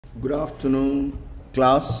Good afternoon,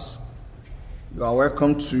 class. You are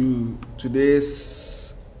welcome to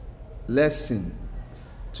today's lesson.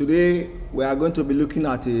 Today, we are going to be looking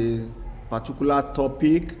at a particular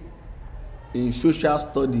topic in social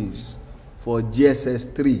studies for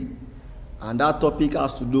JSS 3, and that topic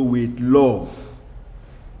has to do with love.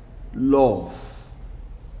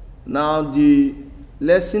 Now, the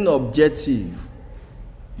lesson objective,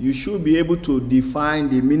 you should be able to define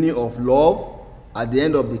the meaning of love at the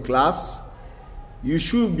end of the class. You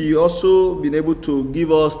should be also being able to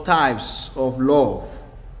give us types of love.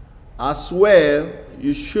 As well,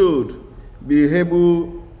 you should be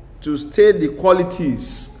able to state the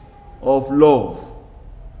qualities of love.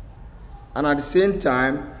 And at the same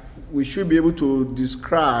time, we should be able to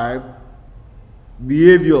describe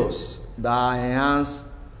behaviors that enhance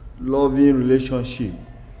loving relationship.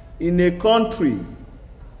 In a country,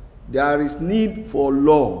 there is need for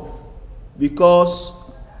love, because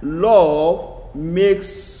love makes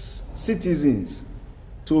citizens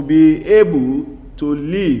to be able to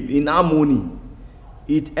live in harmony.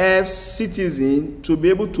 It helps citizens to be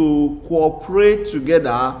able to cooperate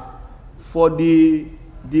together for the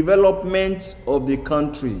development of the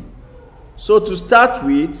country. So to start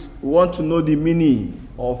with, we want to know the meaning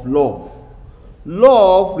of love.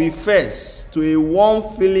 Love refers to a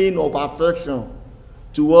warm feeling of affection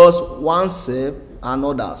towards oneself and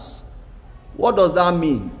others. What does that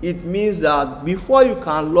mean? It means that before you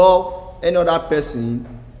can love any other person,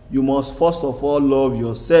 you must first of all love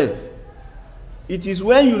yourself. It is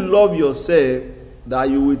when you love yourself that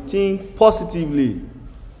you will think positively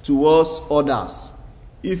towards others.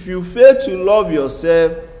 If you fail to love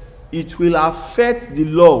yourself, it will affect the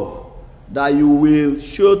love that you will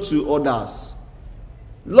show to others.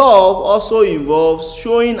 Love also involves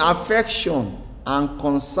showing affection and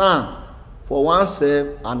concern for oneself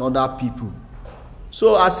and other people.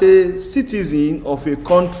 So as a citizen of a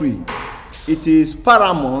country, it is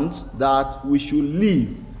paramount that we should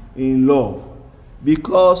live in love,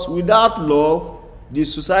 because without love, the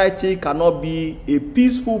society cannot be a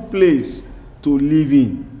peaceful place to live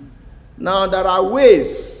in. Now, there are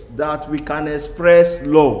ways that we can express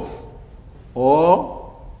love,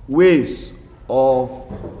 or ways of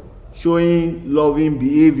showing loving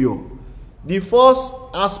behavior. The first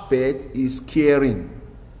aspect is caring.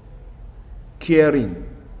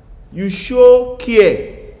 You show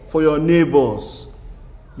care for your neighbors.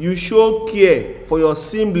 You show care for your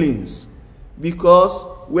siblings, because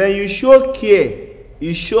when you show care,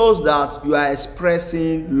 it shows that you are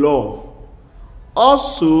expressing love.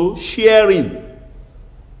 Also, sharing.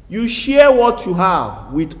 You share what you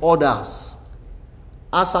have with others.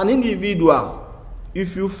 As an individual,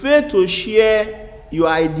 if you fail to share your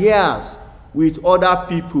ideas with other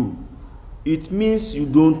people, it means you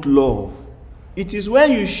don't love. It is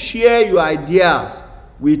when you share your ideas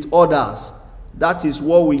with others, that is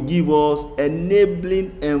what will give us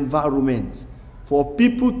enabling environment for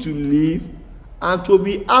people to live and to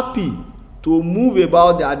be happy to move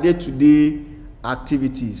about their day-to-day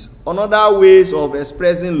activities. Another ways of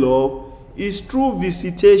expressing love is through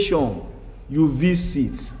visitation. You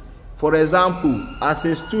visit. For example, as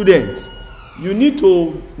a student, you need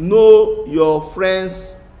to know your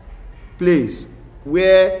friend's place,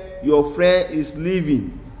 where your friend is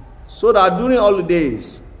living, so that during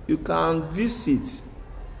holidays you can visit.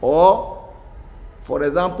 Or for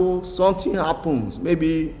example, something happens,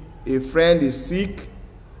 maybe a friend is sick,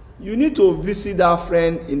 you need to visit that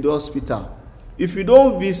friend in the hospital. If you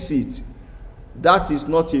don't visit, that is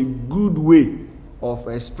not a good way of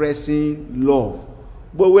expressing love.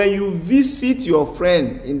 But when you visit your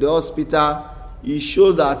friend in the hospital, it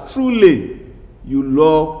shows that truly you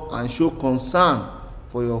love and show concern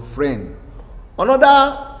for your friend.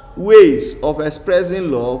 Another ways of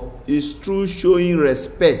expressing love is through showing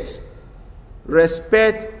respect.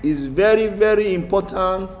 Respect is very, very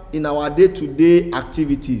important in our day-to-day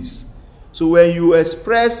activities. So when you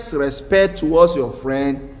express respect towards your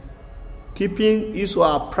friend, keeping his or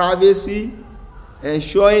her privacy,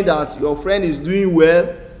 ensuring that your friend is doing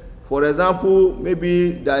well. For example,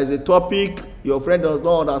 maybe there is a topic your friend does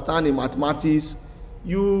not understand in mathematics,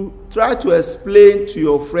 you try to explain to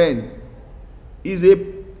your friend. It's a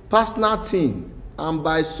personal thing, and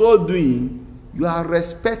by so doing, you are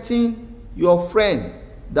respecting your friend,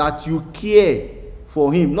 that you care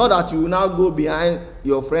for him. Not that you will now go behind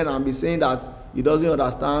your friend and be saying that he doesn't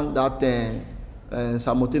understand that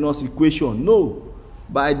simultaneous equation. No,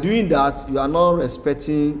 by doing that, you are not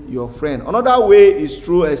respecting your friend. Another way is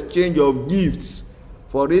through exchange of gifts.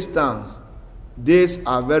 For instance, days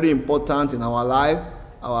are very important in our life,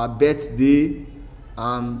 our birthday,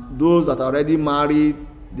 and those that are already married,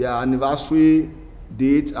 their anniversary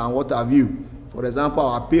date and what have you. For example,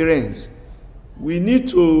 our parents, we need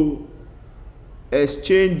to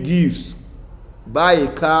exchange gifts, buy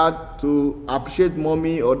a card to appreciate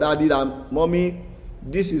mommy or daddy, that mommy,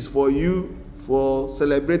 this is for you for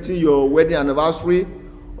celebrating your wedding anniversary,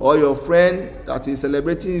 or your friend that is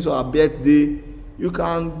celebrating his or her birthday. You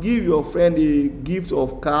can give your friend a gift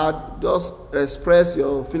of card, just express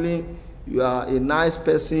your feeling. You are a nice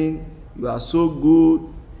person, you are so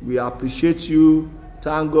good, we appreciate you,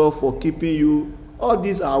 thank God for keeping you. All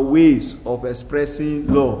these are ways of expressing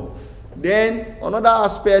love. Then another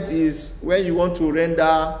aspect is when you want to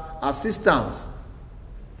render assistance.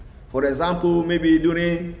 For example, maybe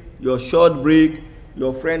during your short break,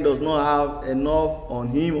 your friend does not have enough on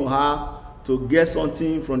him or her to get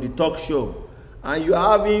something from the talk show, and you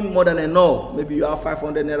are having more than enough. Maybe you have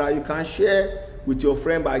 500 naira. You can share with your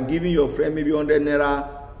friend by giving your friend maybe 100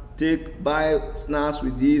 naira. Buy snacks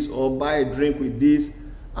with this or buy a drink with this,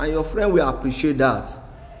 and your friend will appreciate that.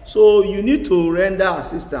 So you need to render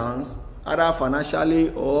assistance either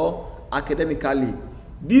financially or academically.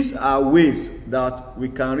 These are ways that we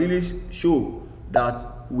can really show that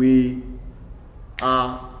we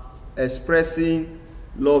are expressing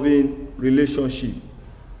loving relationship.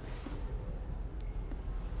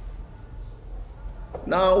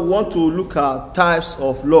 Now we want to look at types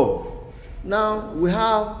of love. Now we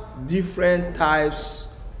have different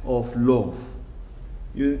types of love.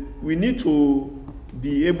 We need to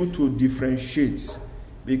be able to differentiate,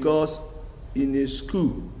 because in a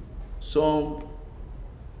school some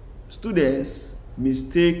students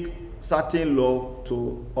mistake certain love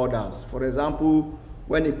to others. For example,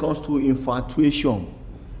 when it comes to infatuation,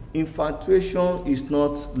 infatuation is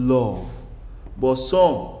not love, but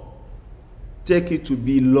some take it to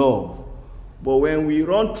be love. But when we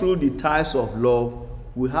run through the types of love,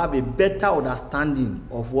 we have a better understanding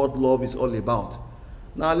of what love is all about.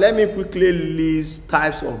 Now let me quickly list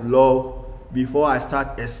types of love before I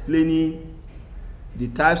start explaining the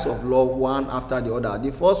types of love one after the other.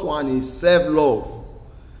 The first one is self-love.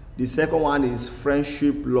 The second one is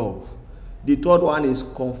friendship love. The third one is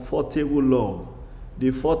comfortable love.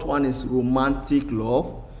 The fourth one is romantic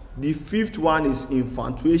love. The fifth one is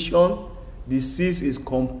infatuation. The sixth is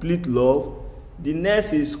complete love. The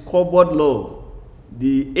next is cupboard love.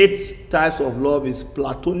 The eighth types of love is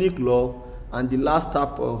platonic love. And the last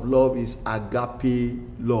type of love is agape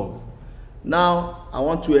love. Now I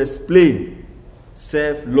want to explain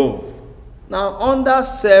self-love. Now under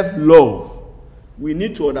self-love, we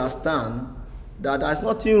need to understand that there's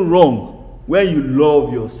nothing wrong when you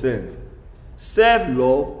love yourself.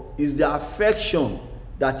 Self-love is the affection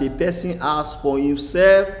that a person has for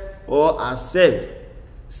himself or herself.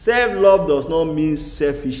 Self-love does not mean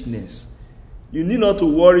selfishness. You need not to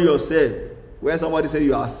worry yourself when somebody says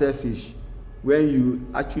you are selfish, when you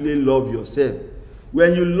actually love yourself.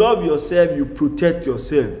 When you love yourself, you protect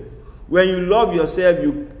yourself. When you love yourself,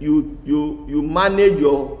 you manage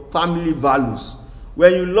your family values.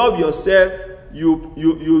 When you love yourself,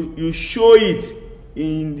 you show it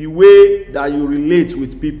in the way that you relate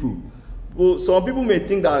with people. Well, some people may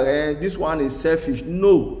think that this one is selfish.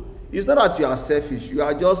 No, it's not that you are selfish. You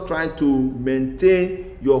are just trying to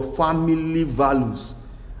maintain your family values.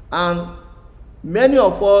 And many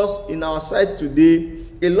of us in our society today,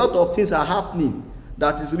 a lot of things are happening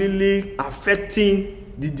that is really affecting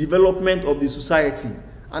the development of the society.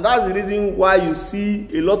 And that's the reason why you see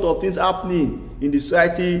a lot of things happening in the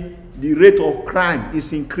society. The rate of crime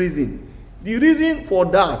is increasing. The reason for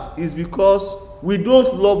that is because we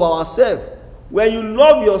don't love ourselves. When you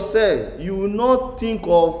love yourself, you will not think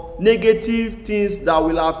of negative things that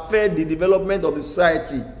will affect the development of the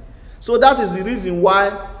society. So that is the reason why,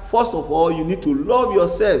 first of all, you need to love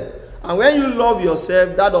yourself. And when you love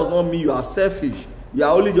yourself, that does not mean you are selfish. You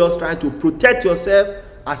are only just trying to protect yourself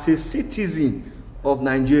as a citizen of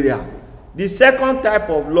Nigeria. The second type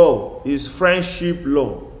of love is friendship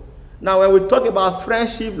love. Now, when we talk about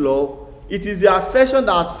friendship love, it is the affection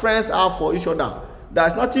that friends have for each other.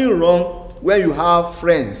 There's nothing wrong when you have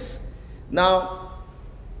friends. Now,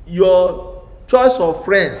 your choice of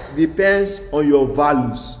friends depends on your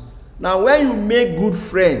values. Now, when you make good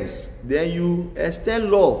friends, then you extend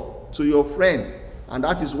love to your friend. And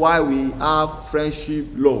that is why we have friendship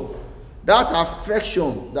love. That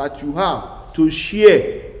affection that you have to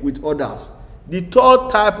share with others. The third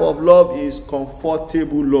type of love is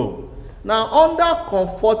comfortable love. Now, under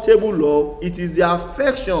comfortable love, it is the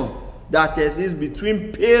affection that exists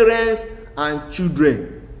between parents and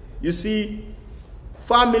children. You see,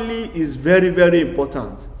 family is very, very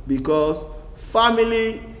important, because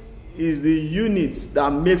family is the unit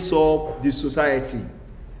that makes up the society.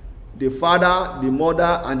 the father, the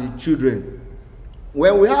mother, and the children.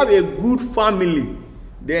 When we have a good family,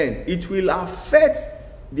 then it will affect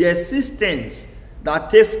the existence that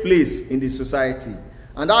takes place in the society.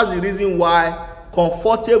 And that's the reason why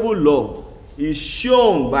comfortable love is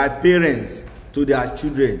shown by parents to their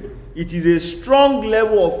children. It is a strong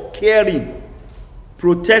level of caring,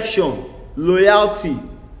 protection, loyalty,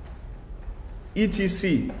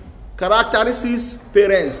 etc. Characteristics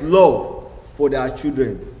parents love for their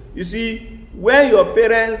children. You see, when your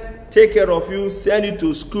parents take care of you, send you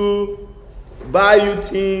to school, buy you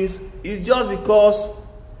things, it's just because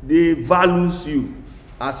they values you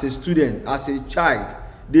as a student, as a child.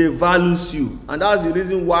 They values you, and that's the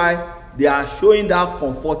reason why they are showing that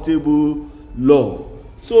comfortable love.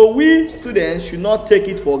 So we students should not take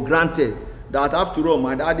it for granted that after all,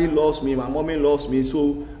 my daddy loves me, my mommy loves me,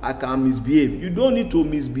 so I can misbehave. You don't need to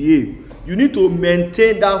misbehave. You need to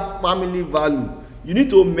maintain that family value. You need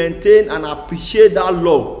to maintain and appreciate that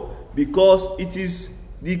love, because it is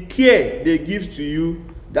the care they give to you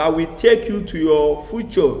that will take you to your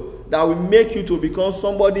future, that will make you to become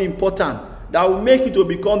somebody important, that will make you to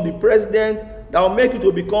become the president, that will make you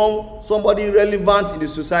to become somebody relevant in the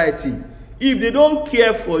society. If they don't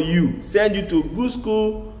care for you, send you to good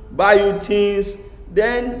school, buy you things,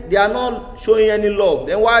 then they are not showing any love.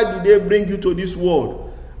 Then why do they bring you to this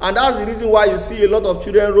world? And that's the reason why you see a lot of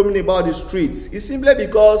children roaming about the streets. It's simply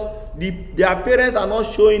because their parents are not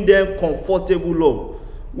showing them comfortable love.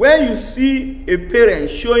 When you see a parent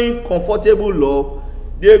showing comfortable love,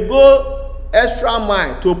 they go extra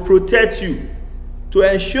mile to protect you, to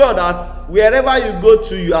ensure that wherever you go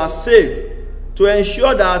to, you are safe, to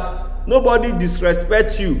ensure that nobody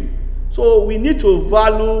disrespects you. So we need to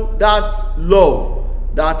value that love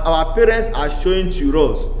that our parents are showing to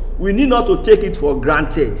us. We need not to take it for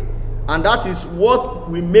granted, and that is what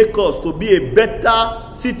will make us to be a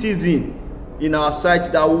better citizen in our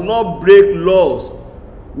society, that will not break laws,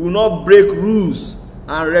 will not break rules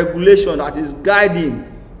and regulation that is guiding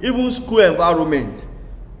even school environment.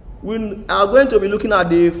 We are going to be looking at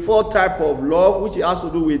the fourth type of love, which has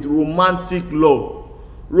to do with romantic love.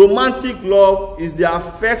 Romantic love is the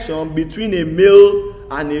affection between a male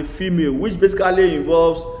and a female, which basically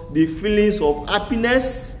involves the feelings of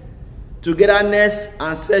happiness, togetherness,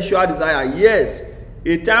 and sexual desire. Yes,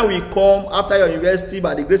 a time will come after your university,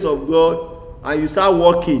 by the grace of God, and you start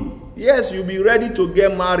working. Yes, you'll be ready to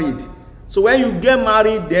get married. So when you get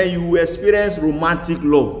married, then you will experience romantic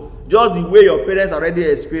love, just the way your parents are already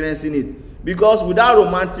experiencing it. Because without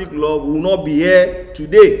romantic love, we will not be here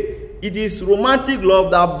today. It is romantic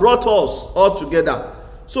love that brought us all together.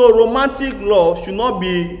 So romantic love should not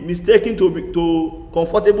be mistaken to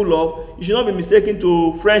comfortable love. It should not be mistaken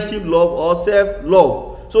to friendship love or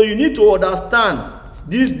self-love. So you need to understand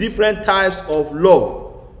these different types of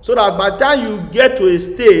love, so that by the time you get to a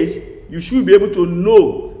stage, you should be able to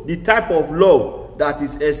know the type of love that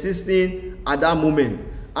is existing at that moment.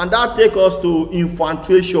 And that takes us to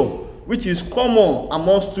infatuation, which is common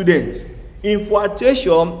among students.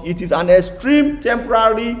 Infatuation, it is an extreme,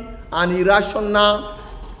 temporary, and irrational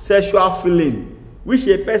sexual feeling which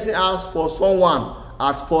a person has for someone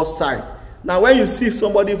at first sight. Now, when you see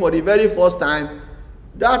somebody for the very first time,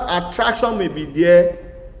 that attraction may be there,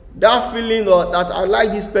 that feeling or that I like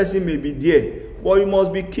this person may be there, but you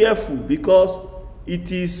must be careful, because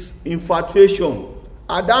it is infatuation.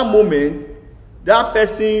 At that moment, that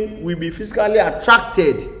person will be physically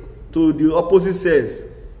attracted to the opposite sex.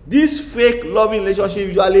 This fake loving relationship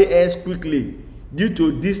usually ends quickly due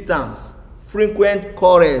to distance, frequent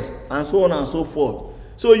quarrels, and so on and so forth.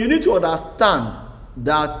 So you need to understand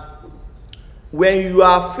that when you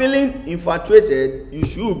are feeling infatuated, you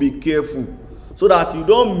should be careful, so that you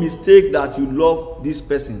don't mistake that you love this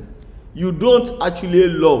person. You don't actually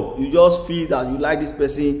love, you just feel that you like this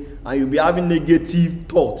person, and you'll be having negative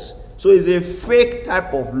thoughts. So it's a fake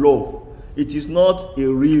type of love. It is not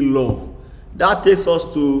a real love. That takes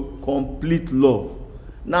us to complete love.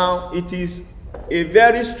 Now, it is a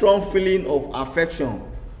very strong feeling of affection,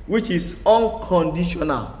 which is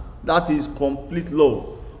unconditional. That is complete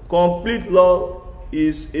love. Complete love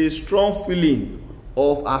is a strong feeling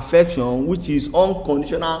of affection which is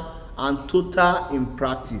unconditional and total in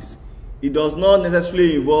practice. It does not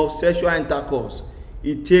necessarily involve sexual intercourse.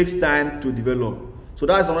 It takes time to develop. So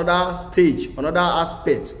that's another stage, another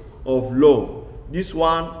aspect of love. This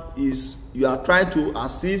one is you are trying to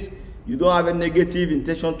assist. You don't have a negative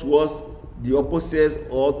intention towards the opposite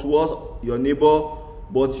or towards your neighbor,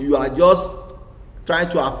 but you are just trying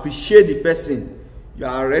to appreciate the person. You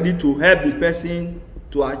are ready to help the person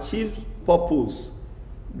to achieve purpose.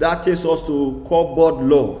 That takes us to cupboard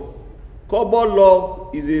love. Cupboard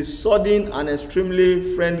love is a sudden and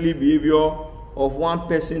extremely friendly behavior of one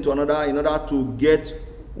person to another in order to get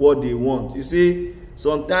what they want. You see,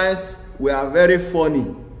 sometimes we are very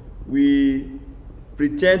funny. We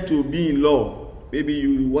pretend to be in love. Maybe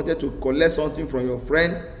you wanted to collect something from your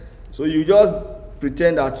friend, so you just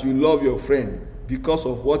pretend that you love your friend because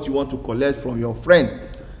of what you want to collect from your friend.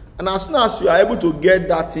 And as soon as you are able to get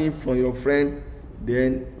that thing from your friend,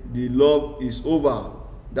 then the love is over.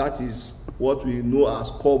 That is what we know as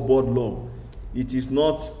cupboard love. It is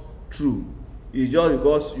not true. It's just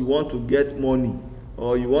because you want to get money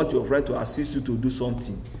or you want your friend to assist you to do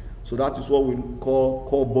something. So that is what we call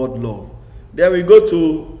cupboard love. Then we go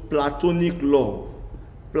to platonic love.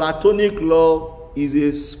 Platonic love is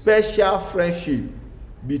a special friendship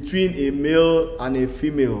between a male and a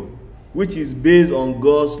female, which is based on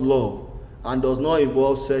God's love and does not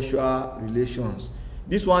involve sexual relations.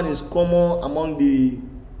 This one is common among the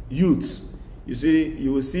youths. You see,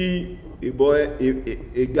 you will see a boy,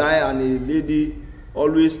 a guy and a lady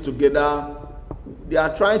always together. They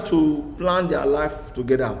are trying to plan their life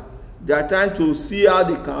together. They are trying to see how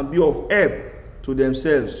they can be of help to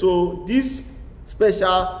themselves. So this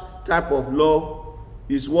special type of love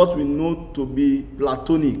is what we know to be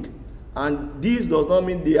platonic. And this does not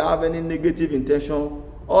mean they have any negative intention.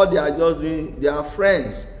 All they are just doing, they are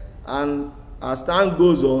friends. And as time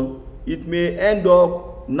goes on, it may end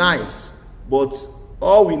up nice. But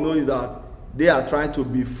all we know is that they are trying to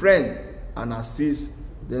befriend and assist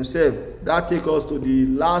themselves. That takes us to the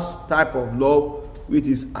last type of love, which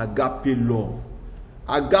is agape love.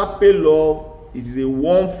 Agape love is a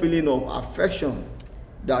warm feeling of affection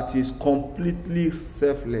that is completely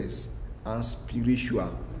selfless and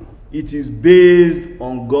spiritual. It is based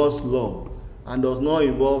on God's love and does not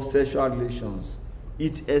involve sexual relations.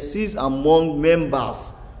 It exists among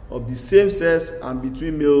members of the same sex and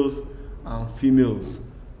between males and females.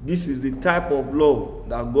 This is the type of love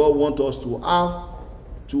that God wants us to have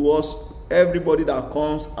towards everybody that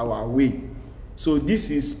comes our way. So this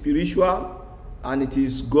is spiritual and it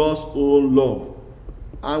is God's own love.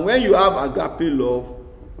 And when you have agape love,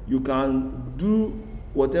 you can do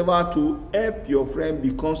whatever to help your friend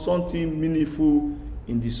become something meaningful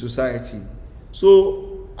in the society.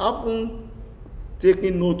 So having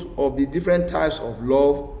taken note of the different types of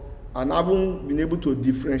love and having been able to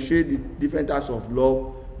differentiate the different types of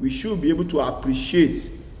love, we should be able to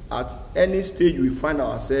appreciate at any stage we find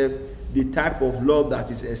ourselves the type of love that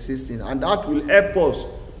is existing, and that will help us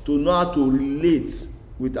to know how to relate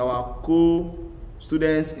with our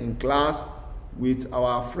co-students in class, with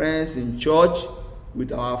our friends in church,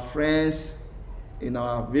 with our friends in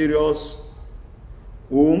our various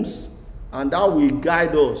homes, and that will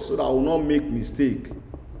guide us so that we will not make mistake.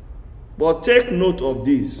 But take note of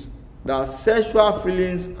this, that sexual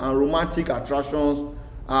feelings and romantic attractions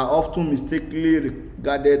are often mistakenly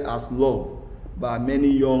regarded as love by many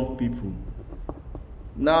young people.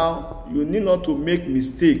 Now, you need not to make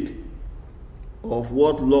mistake of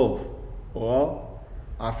what love or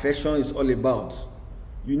affection is all about.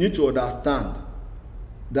 You need to understand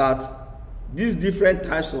that these different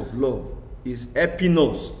types of love is helping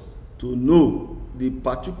us to know the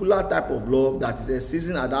particular type of love that is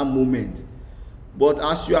existing at that moment. But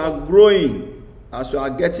as you are growing, as you are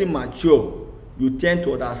getting mature, you tend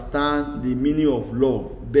to understand the meaning of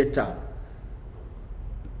love better.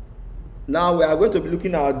 Now we are going to be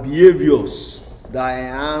looking at behaviors that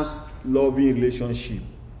enhance loving relationship.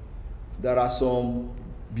 There are some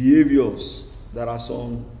behaviors, there are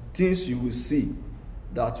some things you will see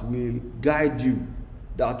that will guide you,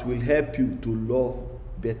 that will help you to love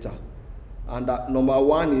better. And that number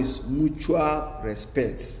one is mutual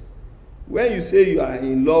respect. When you say you are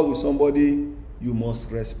in love with somebody, you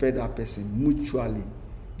must respect that person mutually.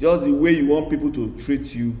 Just the way you want people to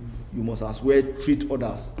treat you, you must as well treat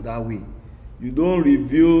others that way. You don't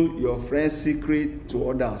reveal your friend's secret to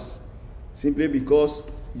others simply because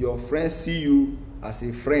your friends see you as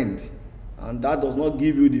a friend, and that does not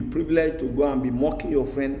give you the privilege to go and be mocking your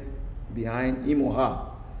friend behind him or her.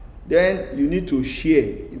 Then you need to share.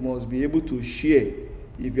 You must be able to share.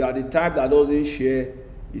 If you are the type that doesn't share,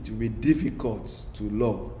 it will be difficult to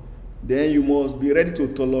love. Then you must be ready to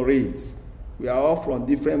tolerate. We are all from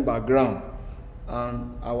different backgrounds,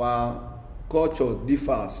 and our culture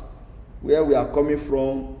differs. Where we are coming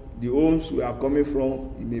from, the homes we are coming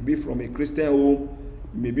from, it may be from a Christian home,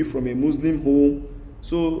 it may be from a Muslim home.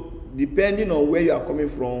 So depending on where you are coming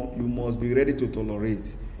from, you must be ready to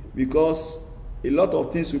tolerate, because a lot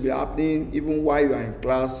of things will be happening even while you are in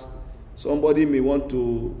class. Somebody may want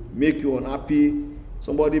to make you unhappy,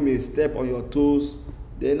 somebody may step on your toes.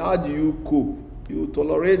 Then how do you cope? you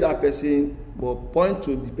tolerate that person, but point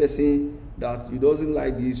to the person that you doesn't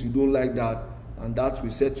like this, you don't like that, and that will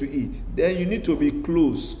settle it. Then you need to be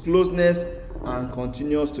closeness and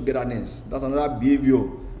continuous togetherness. That's another behavior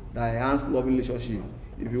that enhance love relationship.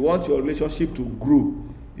 If you want your relationship to grow,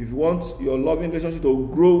 if you want your loving relationship to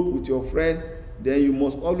grow with your friend, then you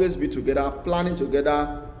must always be together, planning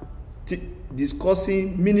together,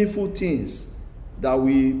 discussing meaningful things that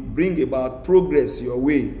will bring about progress your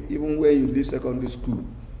way, even when you leave secondary school.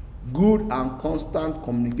 Good and constant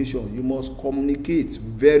communication. You must communicate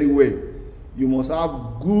very well. You must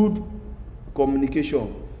have good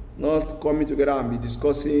communication, not coming together and be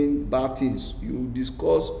discussing bad things. You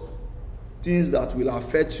discuss things that will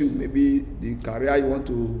affect you, maybe the career you want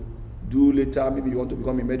to do later. Maybe you want to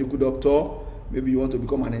become a medical doctor, maybe you want to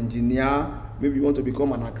become an engineer, maybe you want to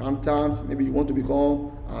become an accountant, maybe you want to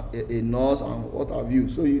become a nurse, and what have you.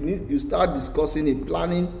 So you start discussing it,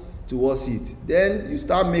 planning towards it. Then you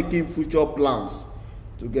start making future plans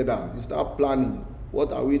together. You start planning,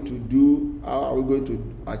 what are we to do, how are we going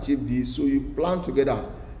to achieve this. So you plan together.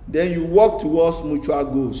 Then you work towards mutual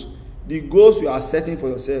goals. The goals you are setting for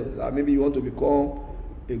yourself, that maybe you want to become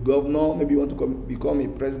a governor, maybe you want to become a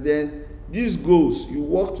president. These goals, you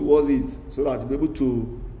work towards it so that you'll be able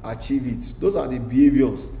to achieve it. Those are the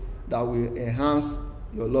behaviors that will enhance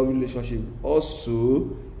your love relationship.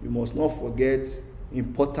 Also, you must not forget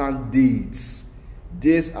important dates.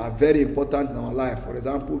 Dates are very important in our life. For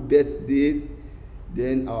example, birthday,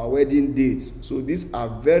 then our wedding dates. So these are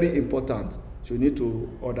very important. So you need to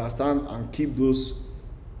understand and keep those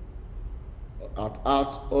at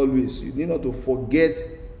heart always. You need not to forget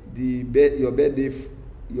your birthday,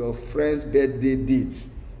 your friend's birthday date,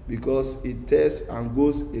 because it tells and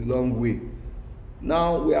goes a long way.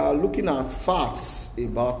 Now we are looking at facts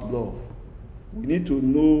about love. We need to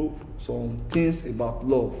know some things about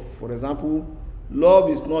love. For example, love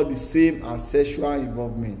is not the same as sexual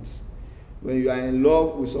involvement. When you are in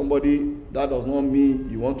love with somebody, that does not mean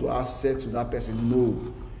you want to have sex with that person.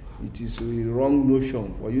 No, it is a wrong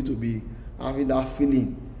notion for you to be having that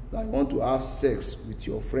feeling that you want to have sex with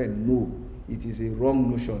your friend. No, it is a wrong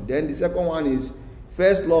notion. Then the second one is,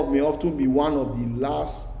 first love may often be one of the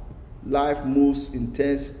last life most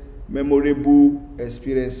intense, memorable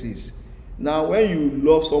experiences. Now, when you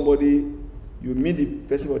love somebody, you meet the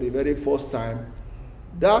person for the very first time,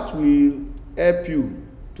 that will help you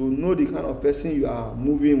to know the kind of person you are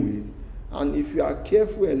moving with. And if you are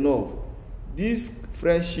careful enough, this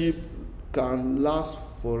friendship can last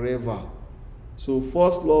forever. So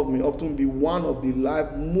first love may often be one of the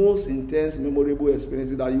life most intense, memorable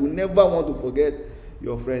experiences that you never want to forget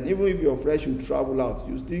your friend. Even if your friend should travel out,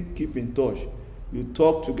 you still keep in touch. You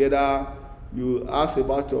talk together, you ask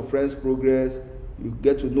about your friend's progress, you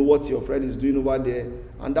get to know what your friend is doing over there,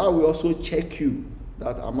 and that will also check you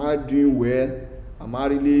that, am I doing well? Am I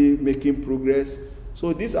really making progress?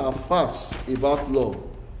 So these are facts about love.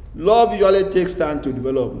 Love usually takes time to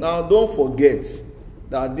develop. Now, don't forget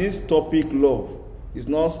that this topic, love, is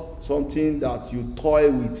not something that you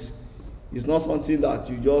toy with. It's not something that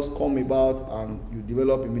you just come about and you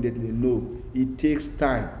develop immediately. No, it takes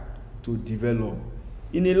time to develop.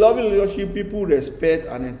 In a loving relationship, people respect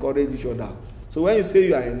and encourage each other. So when you say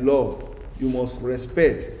you are in love, you must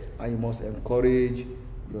respect and you must encourage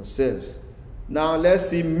yourselves. Now let's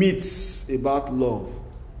see myths about love.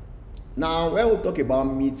 Now when we talk about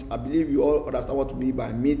myths, I believe you all understand what we mean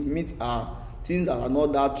by myths. Myths are things that are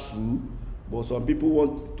not that true, but some people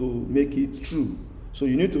want to make it true. So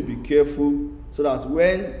you need to be careful so that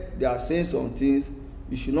when they are saying some things,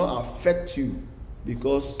 it should not affect you,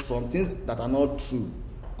 because some things that are not true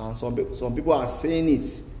and some people are saying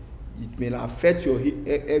it may affect your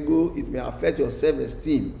ego, it may affect your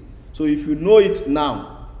self-esteem. So if you know it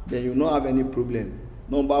now, then you don't have any problem.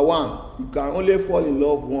 Number one, you can only fall in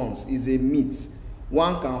love once is a myth.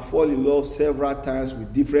 One can fall in love several times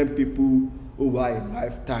with different people over a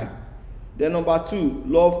lifetime. Then number two,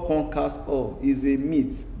 love conquers all is a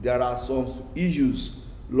myth. There are some issues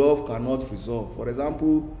love cannot resolve. For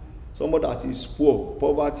example, somebody that is poor,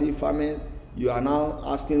 poverty, famine, you are now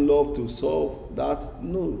asking love to solve that.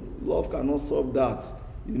 No, love cannot solve that.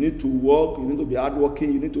 You need to work, you need to be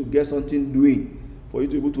hardworking, you need to get something doing for you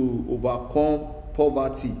to be able to overcome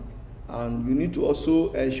poverty. And you need to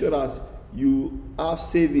also ensure that you have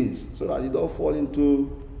savings so that you don't fall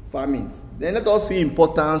into famine. Then let us see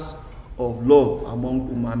importance of love among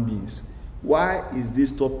human beings. Why is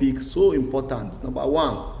this topic so important? Number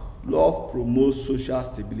one, love promotes social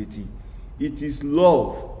stability. It is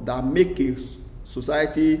love that makes a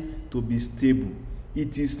society to be stable.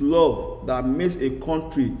 It is love that makes a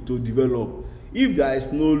country to develop. If there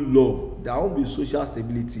is no love, there won't be social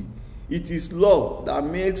stability. It is love that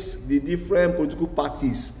makes the different political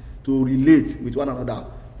parties to relate with one another.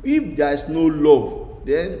 If there is no love,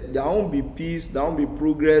 then there won't be peace, there won't be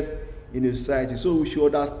progress in a society. So we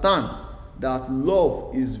should understand that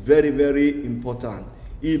love is very, very important.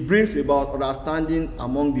 It brings about understanding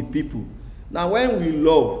among the people. Now, when we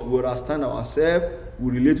love, we understand ourselves,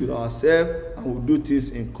 we relate with ourselves, and we do things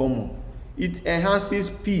in common. It enhances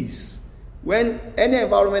peace. When any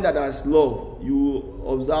environment that has love, you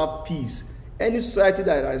observe peace. Any society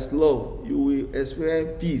that has love, you will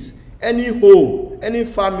experience peace. Any home, any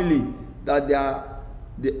family that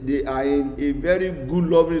they are in a very good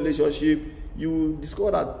loving relationship, you will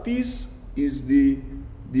discover that peace is the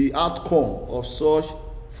outcome of such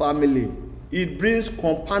family. It brings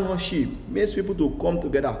companionship, makes people to come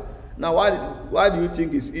together. Now, why do you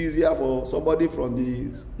think it's easier for somebody from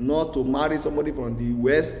the north to marry somebody from the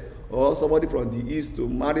west, or somebody from the east to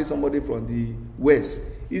marry somebody from the west?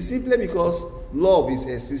 It's simply because love is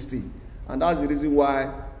existing, and that's the reason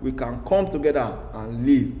why we can come together and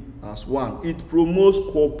live as one. It promotes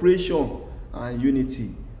cooperation and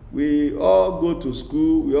unity. We all go to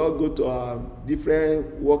school, we all go to our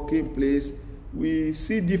different working place, we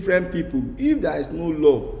see different people. If there is no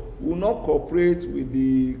love, we will not cooperate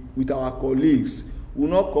with our colleagues, we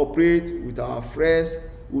will not cooperate with our friends,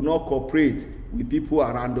 we will not cooperate with people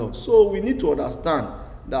around us. So we need to understand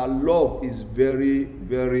that love is very,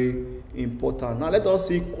 very important. Now let us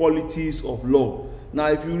see qualities of love. Now,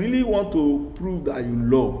 if you really want to prove that you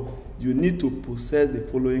love, you need to possess the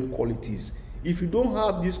following qualities. If you don't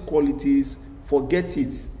have these qualities, forget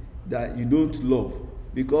it that you don't love,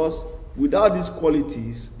 because without these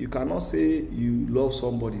qualities, you cannot say you love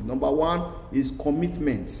somebody. Number one is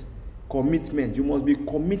commitment. Commitment. You must be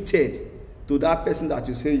committed to that person that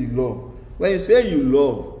you say you love. When you say you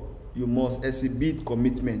love, you must exhibit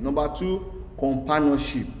commitment. Number two,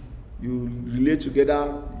 companionship. You relate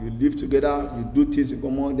together, you live together, you do things in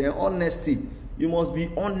common. Then honesty. You must be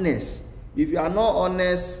honest. If you are not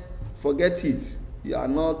honest, forget it. You are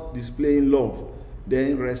not displaying love.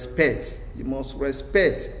 Then respect. You must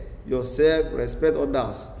respect yourself, respect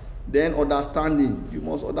others. Then understanding. You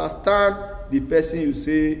must understand the person you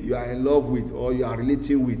say you are in love with or you are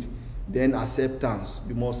relating with. Then acceptance.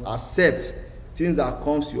 You must accept things that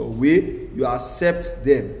comes your way. You accept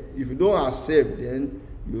them. If you don't accept, then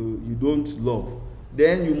you don't love.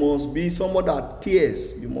 Then you must be someone that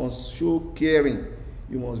cares. You must show caring.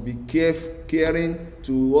 You must be caring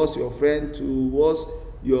towards your friend, towards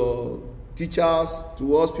your teachers,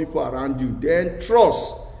 towards people around you. Then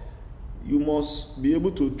trust. You must be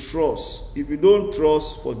able to trust. If you don't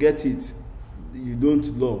trust, forget it. You don't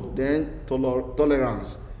love. Then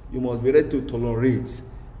tolerance. You must be ready to tolerate.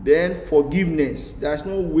 Then forgiveness. There's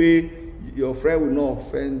no way your friend will not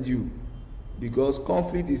offend you, because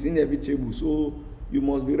conflict is inevitable. So you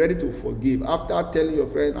must be ready to forgive. After telling your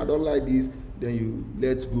friend, I don't like this, then you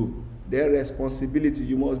let go. Then responsibility.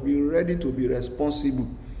 You must be ready to be responsible.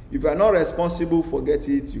 If you are not responsible, forget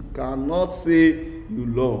it. You cannot say you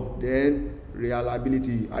love. Then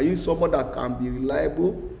reliability. Are you someone that can be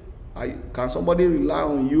reliable? Can somebody rely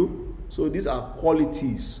on you? So these are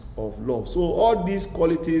qualities of love. So all these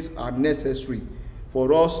qualities are necessary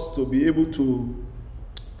for us to be able to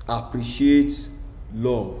appreciate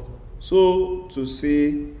love. So to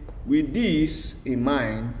say, with this in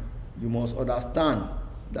mind, you must understand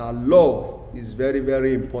that love is very,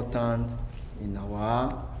 very important in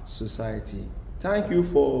our society. Thank you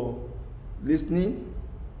for listening.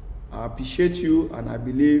 I appreciate you, and I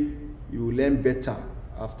believe you will learn better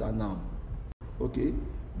after now. Okay,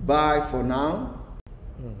 bye for now.